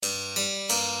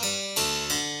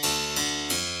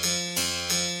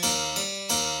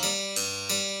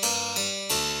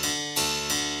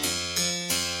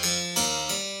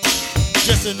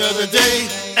just another day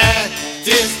at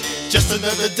this. Just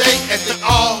another day at the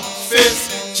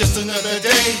office. Just another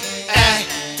day at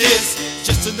this.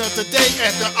 Just another day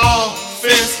at the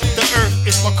office. The earth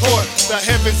is my court, the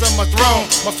heavens are my throne.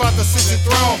 My Father sits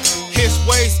enthroned, His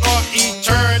ways are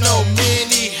eternal.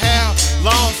 Many have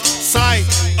lost sight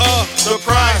of the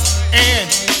prize and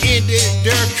ended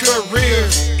their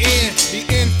careers in the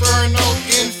infernal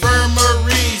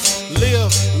infirmaries.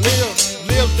 Live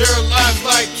their lives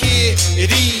like kids at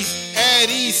ease. At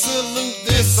ease, salute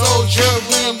this soldier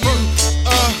when you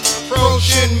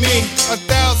approaching me.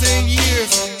 1,000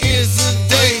 years is a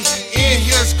day in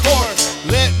His court.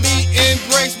 Let me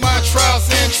embrace my trials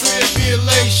and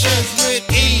tribulations with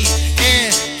ease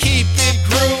and keep it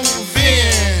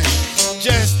grooving.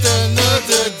 Just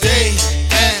another day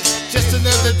just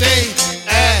another day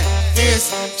at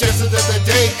this. Just another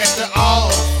day at the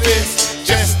office.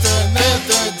 Just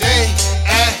another day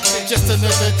just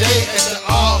another day at the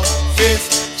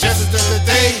office. Just another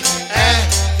day at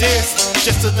this.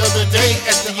 Just another day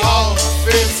at the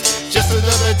office. Just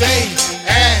another day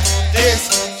at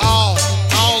this. All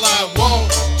I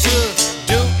want to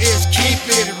do is keep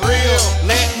it real.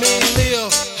 Let me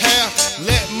live,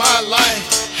 let my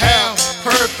life have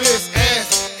purpose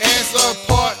as a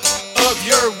part of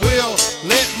your will.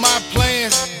 Let my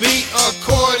plans be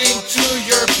according to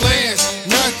your plans.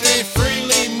 Nothing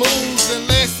freely moves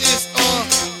unless it's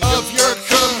of your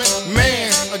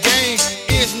command. A game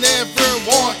is never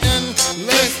won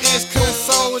unless it's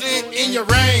consulted in your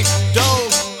reign.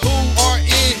 Those who are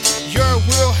in your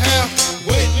will have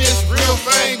witnessed real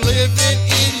fame. Living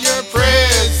in your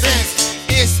presence,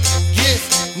 it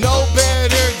gets no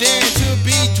better than to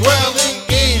be dwelling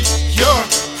in your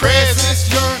presence.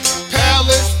 Your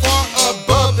palace far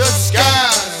above the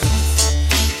skies.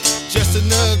 Just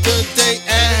another day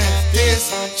at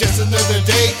this. Just another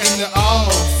day in the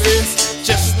office.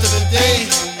 Just another day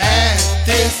at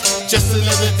this. Just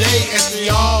another day at the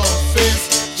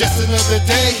office. Just another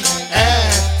day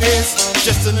at this.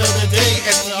 Just another day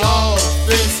at the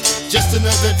office. Just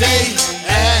another day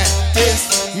at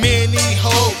this. Many